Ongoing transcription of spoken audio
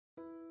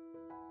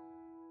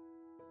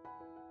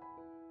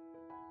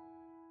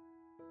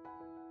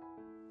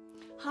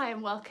Hi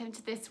and welcome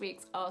to this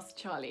week's Ask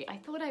Charlie. I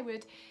thought I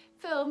would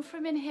film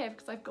from in here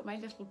because I've got my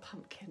little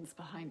pumpkins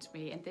behind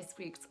me and this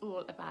week's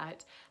all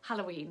about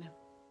Halloween.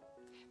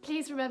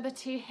 Please remember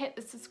to hit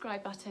the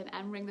subscribe button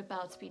and ring the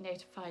bell to be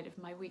notified of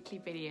my weekly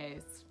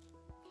videos.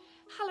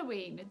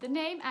 Halloween, the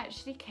name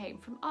actually came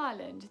from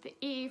Ireland, the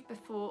eve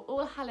before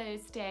All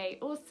Hallows Day,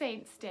 All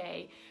Saints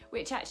Day,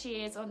 which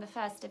actually is on the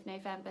 1st of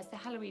November, so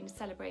Halloween is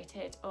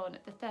celebrated on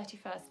the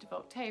 31st of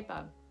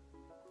October.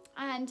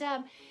 And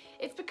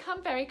it's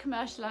become very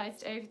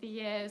commercialised over the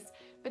years,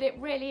 but it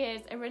really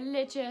is a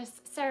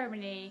religious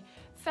ceremony,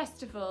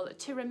 festival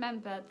to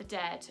remember the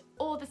dead,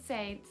 all the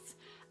saints,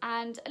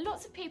 and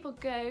lots of people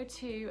go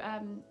to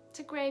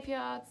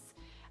graveyards,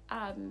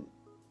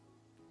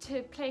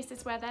 to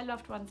places where their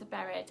loved ones are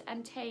buried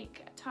and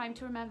take time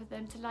to remember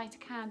them, to light a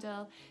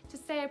candle, to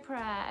say a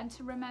prayer and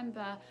to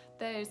remember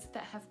those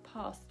that have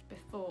passed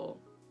before.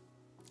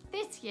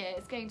 This year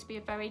is going to be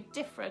a very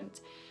different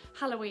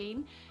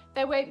Halloween.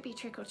 There won't be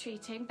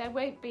trick-or-treating, there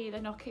won't be the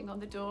knocking on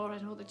the door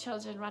and all the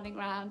children running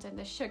around and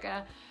the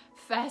sugar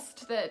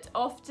fest that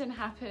often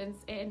happens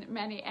in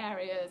many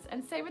areas.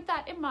 And so with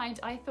that in mind,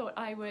 I thought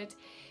I would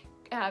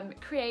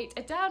create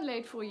a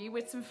download for you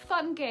with some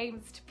fun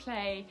games to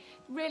play.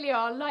 Really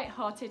are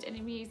light-hearted and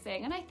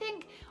amusing. And I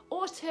think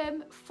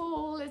autumn,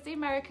 fall, as the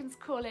Americans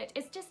call it,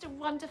 is just a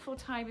wonderful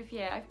time of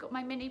year. I've got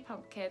my mini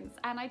pumpkins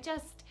and I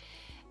just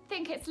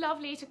think it's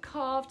lovely to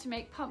carve, to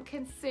make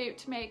pumpkin soup,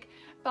 to make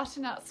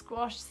butternut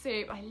squash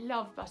soup. I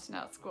love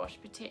butternut squash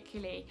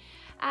particularly.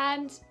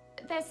 And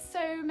there's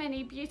so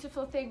many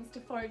beautiful things to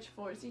forage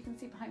for. As you can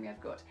see behind me,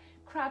 I've got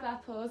crab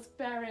apples,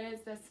 berries,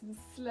 there's some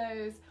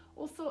sloes,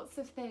 all sorts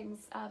of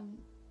things,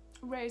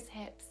 rose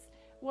hips,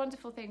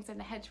 wonderful things in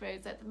the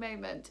hedgerows at the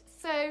moment.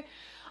 So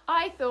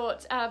I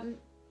thought,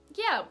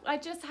 yeah,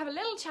 I'd just have a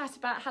little chat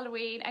about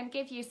Halloween and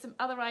give you some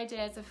other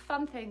ideas of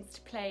fun things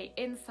to play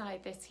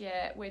inside this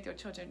year with your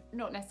children,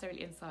 not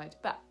necessarily inside,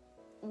 but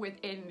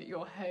within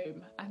your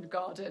home and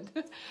garden,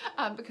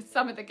 because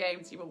some of the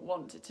games you will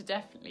want to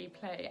definitely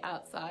play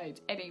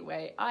outside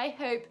anyway. I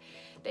hope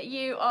that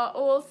you are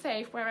all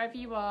safe wherever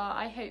you are.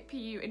 I hope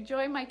you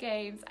enjoy my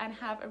games and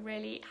have a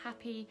really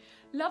happy,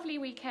 lovely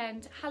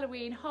weekend,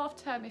 Halloween, half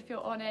term if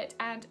you're on it,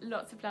 and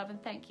lots of love and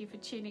thank you for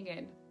tuning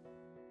in.